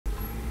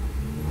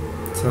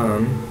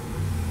Tamam.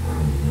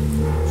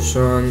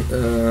 Şu an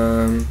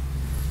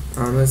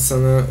Ahmet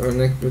sana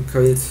örnek bir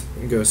kayıt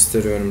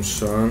gösteriyorum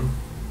şu an.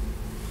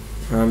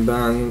 Yani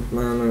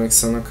beğenmemek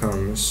sana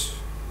kalmış.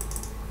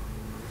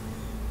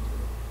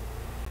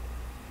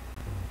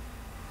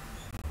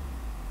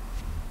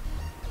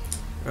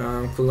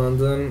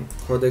 Kullandığım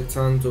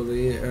kodekten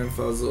dolayı en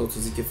fazla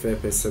 32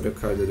 FPS'de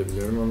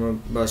kaydedebiliyorum ama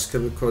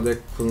başka bir kodek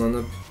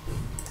kullanıp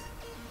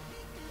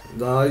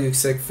daha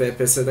yüksek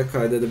FPS'de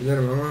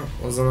kaydedebilirim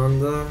ama o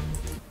zaman da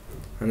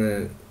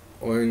hani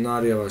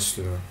oyunlar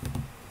yavaşlıyor.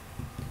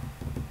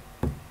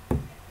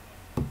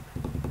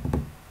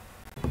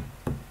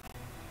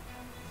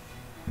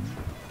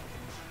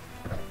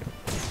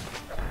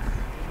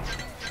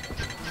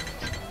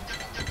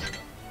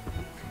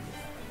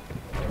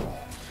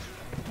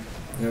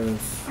 Evet,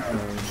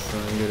 şu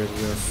an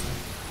görebiliyorsun.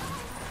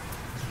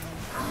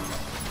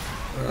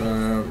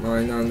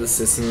 Aynı anda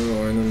sesini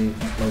ve oyunun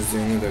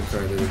müziğini de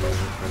kaydedebilirim.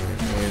 Hani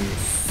oyun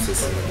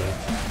sesini de.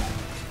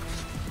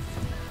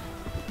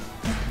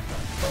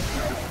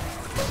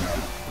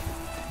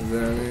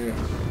 Yani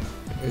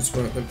 3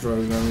 boyutlu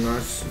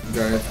programlar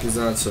gayet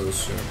güzel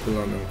çalışıyor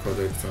kullandığım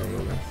kodekten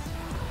dolayı.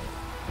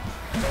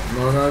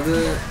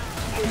 Normalde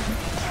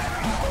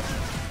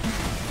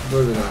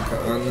dur bir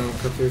dakika, annem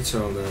kapıyı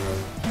çaldı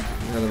herhalde.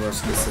 Ya da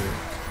başkası.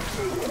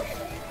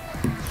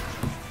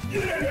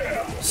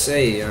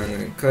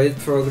 Yani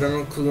kayıt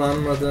programı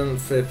kullanmadığım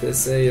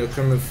FPS'ye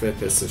yakın bir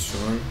FPS şu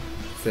an.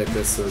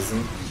 FPS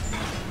hızım.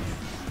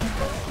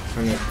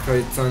 Hani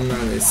kayıttan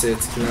neredeyse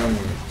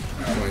etkilenmiyor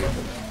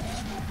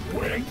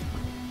oyun.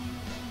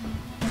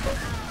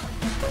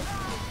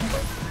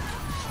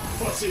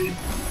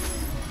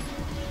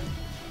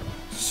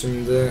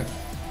 Şimdi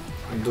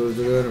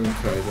durduruyorum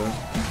kaydı.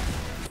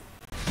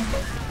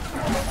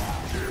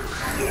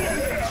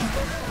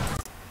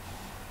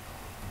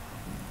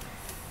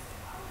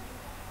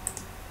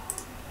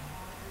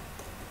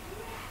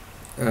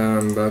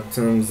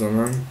 Baktığım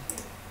zaman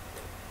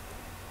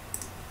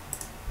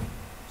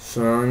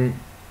şu an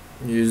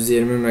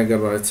 120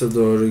 MB'a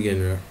doğru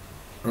geliyor.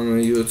 Ama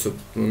YouTube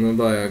bunu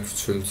bayağı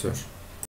küçültür.